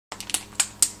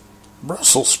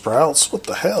Brussels sprouts, what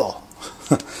the hell?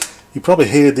 You probably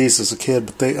hated these as a kid,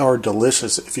 but they are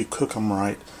delicious if you cook them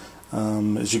right.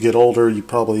 As you get older, you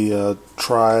probably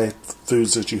try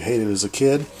foods that you hated as a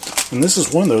kid. And this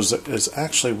is one of those that is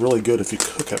actually really good if you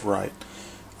cook it right.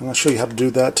 I'm going to show you how to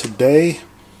do that today.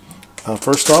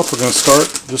 First off, we're going to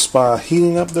start just by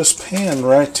heating up this pan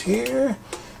right here.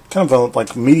 Kind of a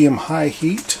like medium-high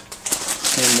heat.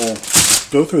 And we'll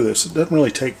go through this. It doesn't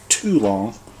really take too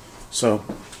long. So,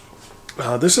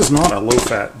 this is not a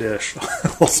low-fat dish.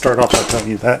 I'll start off by telling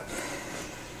you that.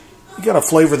 You got to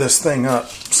flavor this thing up.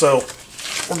 So,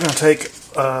 we're going to take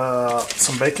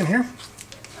some bacon here.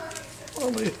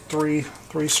 Probably three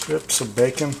strips of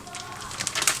bacon.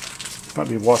 Might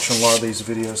be watching a lot of these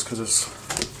videos because it's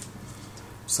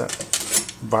that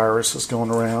virus is going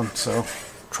around. So,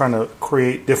 trying to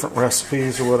create different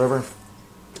recipes or whatever.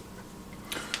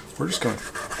 We're just going to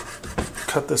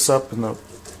cut this up in the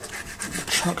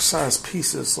chunk-sized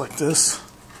pieces like this.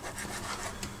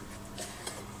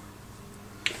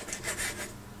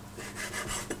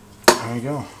 There you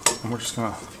go. And we're just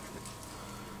going to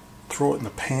throw it in the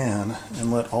pan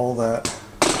and let all that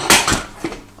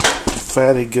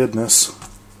fatty goodness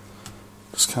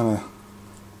just kind of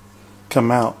come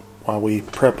out while we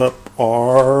prep up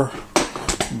our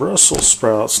Brussels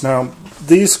sprouts. Now,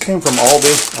 these came from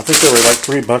Aldi. I think they were like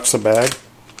 $3 a bag.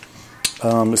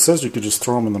 It says you could just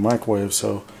throw them in the microwave,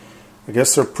 so I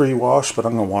guess they're pre-washed, but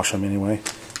I'm going to wash them anyway.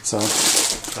 So,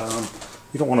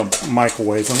 you don't want to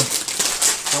microwave them.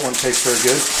 That one tastes very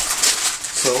good.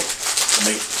 So, let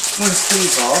me rinse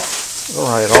these off.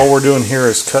 Alright, all we're doing here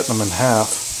is cutting them in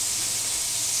half.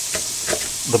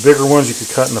 The bigger ones you could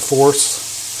cut into fourths,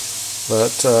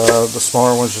 but the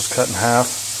smaller ones just cut in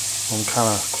half. I'm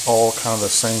all kind of the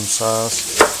same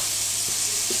size.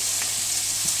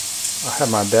 I had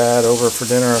my dad over for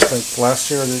dinner, I think last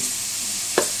year,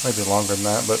 maybe longer than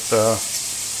that, but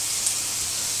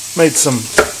made some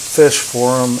fish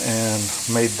for him and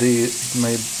made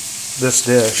this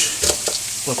dish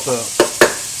with the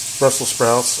Brussels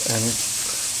sprouts, and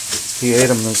he ate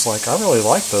them and was like, I really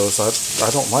like those. I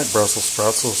don't like Brussels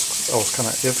sprouts. I was kind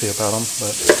of iffy about them,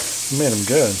 but he made them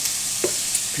good.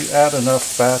 If you add enough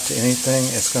fat to anything,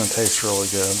 it's going to taste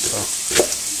really good. So,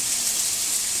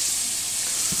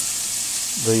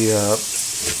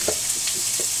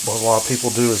 what a lot of people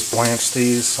do is blanch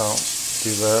these. I don't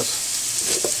do that.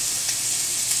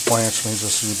 Blanch means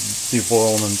just you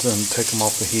boil them and take them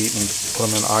off the heat and put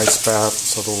them in an ice bath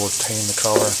so they'll retain the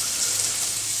color.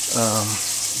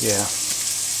 Yeah,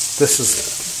 this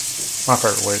is my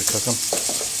favorite way to cook them.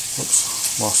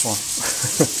 Oops, lost one.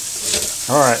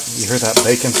 Alright, you hear that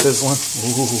bacon sizzling?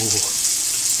 Ooh,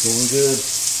 doing good.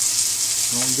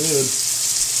 Doing good.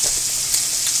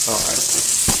 Alright,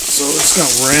 so it's going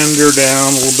to render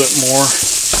down a little bit more,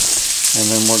 and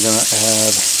then we're going to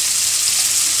add,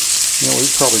 we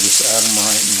probably just add them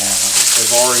right now.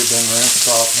 They've already been rinsed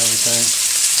off and everything.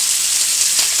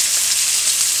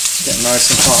 Getting nice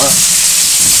and hot.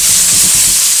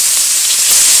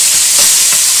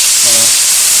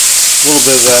 A little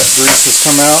bit of that grease has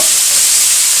come out.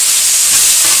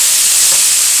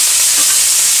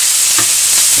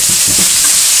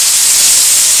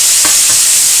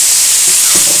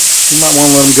 You might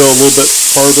want to let them go a little bit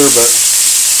farther, but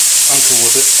I'm cool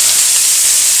with it.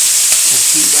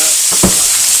 Let's do that.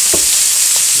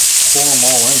 Just pour them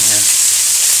all in here.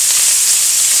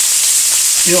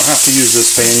 You don't have to use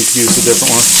this pan, you can use a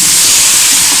different one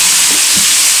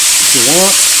if you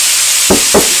want.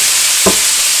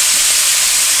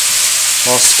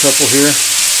 Lost a couple here.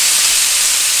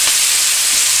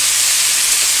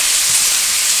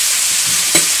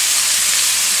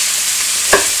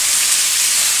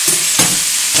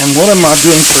 And what am I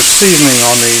doing for seasoning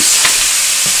on these?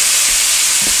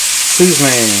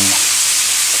 Seasoning.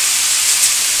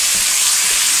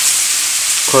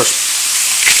 Crushed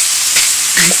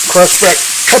black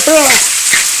pepper.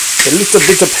 A little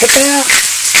bit of pepper.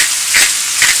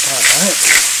 Alright.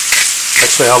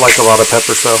 Actually, I like a lot of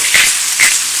pepper, so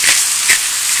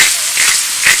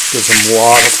gives them a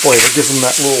lot of flavor. Gives them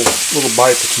that little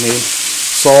bite that you need.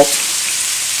 Salt.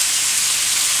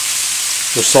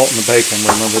 There's salt in the bacon,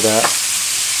 remember that.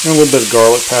 And a little bit of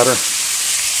garlic powder.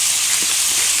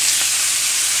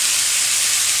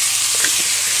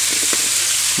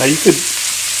 Now you could,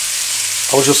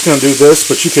 I was just going to do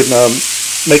this, but you could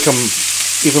make them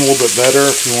even a little bit better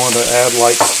if you wanted to add,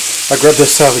 like, I grabbed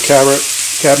this out of the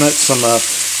cabinet, some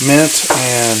mint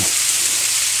and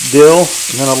dill,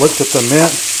 and then I looked at the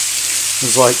mint.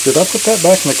 It was like, did I put that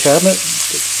back in the cabinet?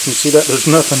 Can you see that? There's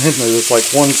nothing in there. There's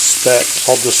like one speck.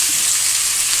 I'll just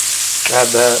add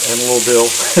that and a little dill.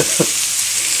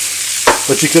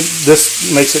 But you could,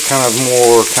 this makes it kind of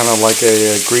more kind of like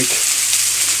a Greek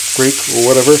or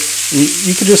whatever.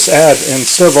 You could just add,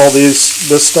 instead of all this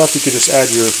stuff, you could just add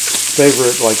your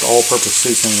favorite like all-purpose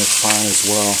seasoning. Is fine as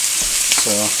well.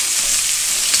 So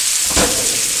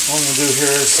all I'm gonna do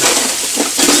here is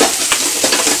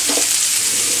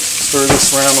stir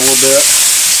this around a little bit.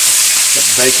 Get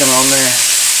bacon on there.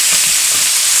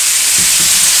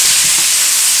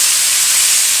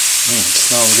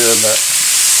 It's smelling good. That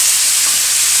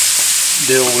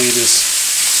dill weed is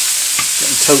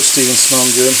getting toasty and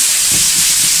smelling good.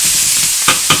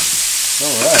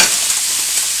 Alright.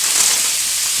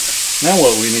 Now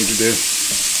what we need to do,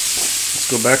 let's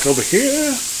go back over here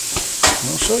and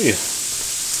I'll show you.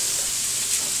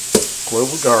 Clove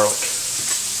of garlic.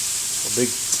 A big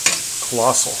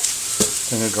colossal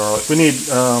thing of garlic. We need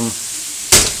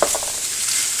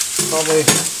probably,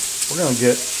 we're going to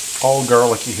get all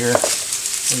garlicky here.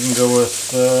 We can go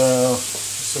with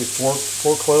let's say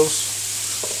four cloves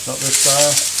about this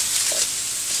size.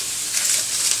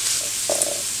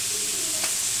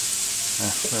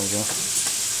 There we go.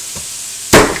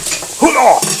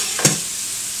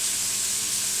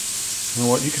 You know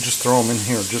what? You could just throw them in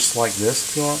here just like this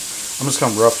if you want. I'm just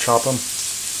going to rough chop them.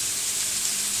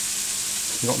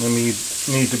 You don't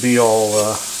need to be all,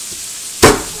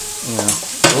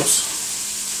 oops,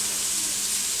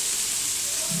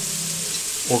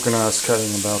 organized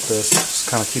cutting about this. Just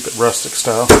kind of keep it rustic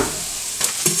style.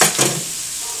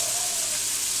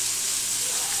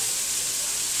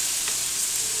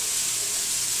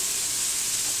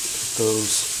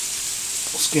 Those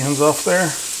skins off there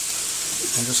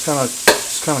and just kind of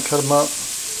cut them up.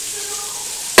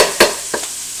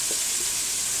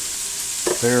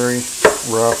 Very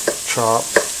rough chop,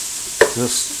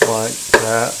 just like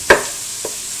that.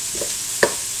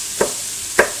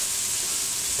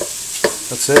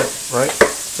 That's it, right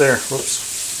there. Whoops.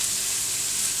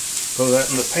 Throw that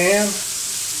in the pan.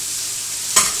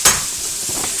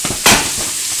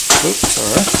 Oops,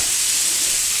 alright.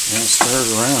 And stir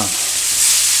it around.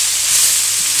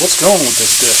 What's going with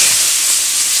this dish?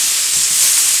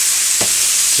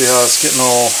 See how it's getting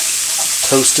all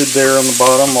toasted there on the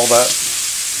bottom, all that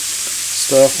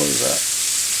stuff? What is that?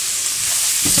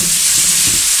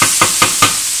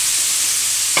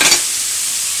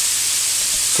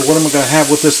 So what am I going to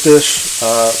have with this dish?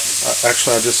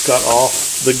 Actually, I just got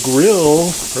off the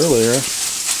grill earlier.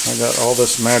 I got all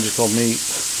this magical meat.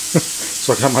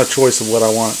 So I got my choice of what I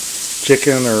want.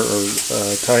 Chicken or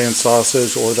Italian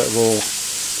sausage, or that little,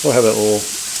 we'll have that little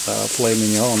filet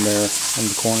mignon there in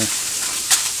the corner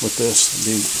with this.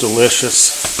 It'd be delicious.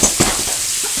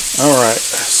 Alright,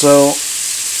 so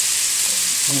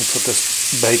let me put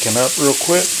this bacon up real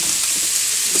quick.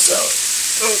 So,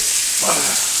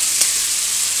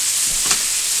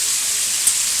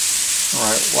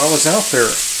 alright, while I was out there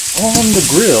on the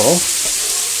grill,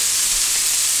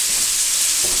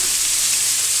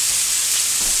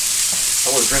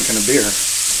 I was drinking a beer.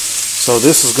 So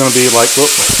this is going to be like,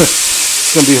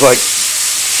 it's going to be like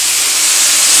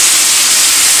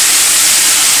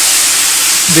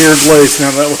beer glaze.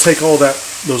 Now that will take all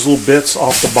those little bits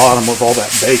off the bottom of all that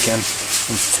bacon and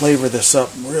flavor this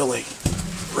up really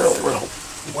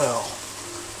well.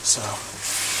 So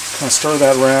kind of stir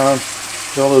that around,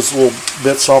 get all those little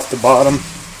bits off the bottom.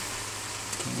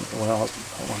 Well,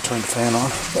 I want to turn the fan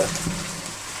on, but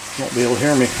you won't be able to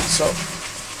hear me. So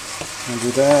I'm going to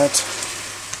do that.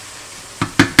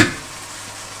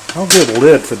 I'll get a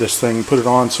lid for this thing and put it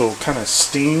on so it'll kind of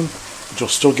steam, but you'll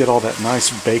still get all that nice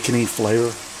bacony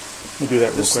flavor. Let me do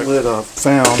that real quick. This lid I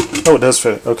found, oh, it does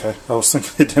fit. Okay, I was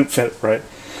thinking it didn't fit right.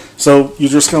 So you're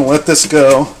just going to let this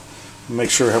go and make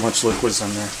sure how much liquid's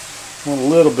in there. I want a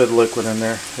little bit of liquid in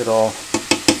there. It all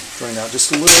drain out.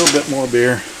 Just a little bit more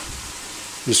beer.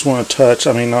 You just want to touch.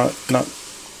 I mean, not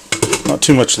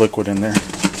too much liquid in there.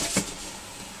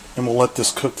 And we'll let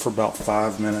this cook for about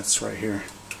 5 minutes right here.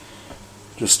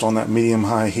 Just on that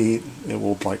medium-high heat. It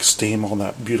will like steam all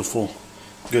that beautiful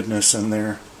goodness in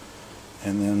there.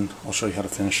 And then I'll show you how to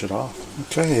finish it off.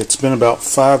 Okay, it's been about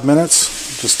 5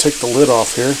 minutes. Just take the lid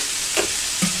off here.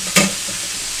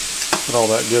 Put all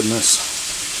that goodness.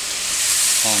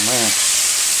 Oh man.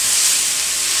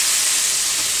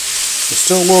 It's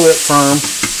still a little bit firm.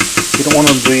 You don't want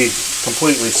them to be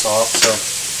completely soft, so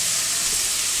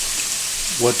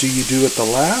what do you do at the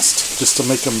last, just to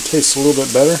make them taste a little bit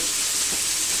better?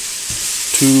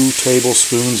 2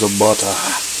 tablespoons of butter.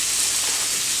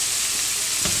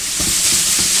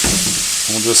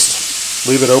 We'll just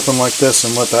leave it open like this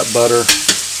and let that butter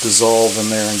dissolve in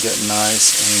there and get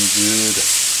nice and good.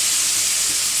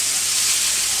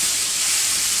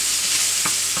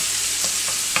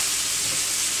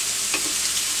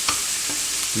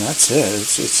 And that's it.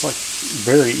 It's like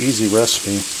very easy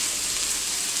recipe.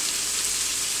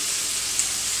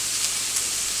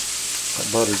 That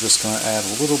butter just going to add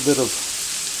a little bit of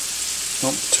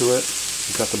oomph to it.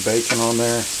 You've got the bacon on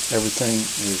there. Everything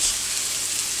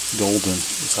is golden,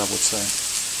 as I would say.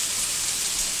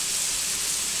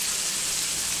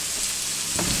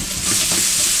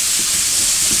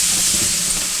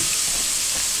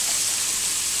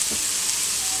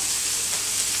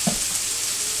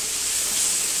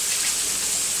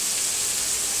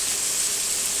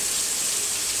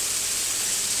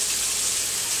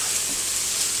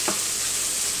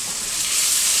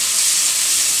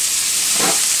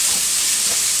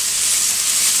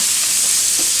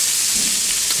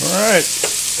 Alright,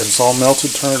 it's all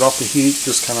melted. Turn it off the heat.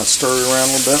 Just kind of stir it around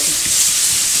a little bit.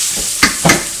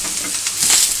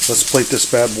 Let's plate this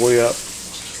bad boy up.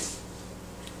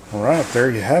 Alright,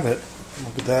 there you have it.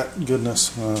 Look at that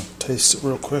goodness. Taste it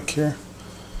real quick here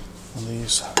on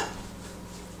these.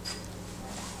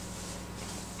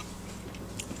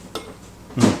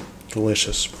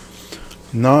 Delicious.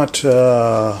 Not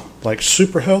like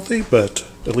super healthy, but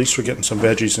at least we're getting some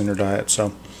veggies in your diet.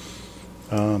 So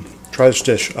try this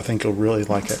dish. I think you'll really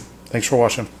like it. Thanks for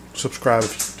watching. Subscribe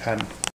if you hadn't.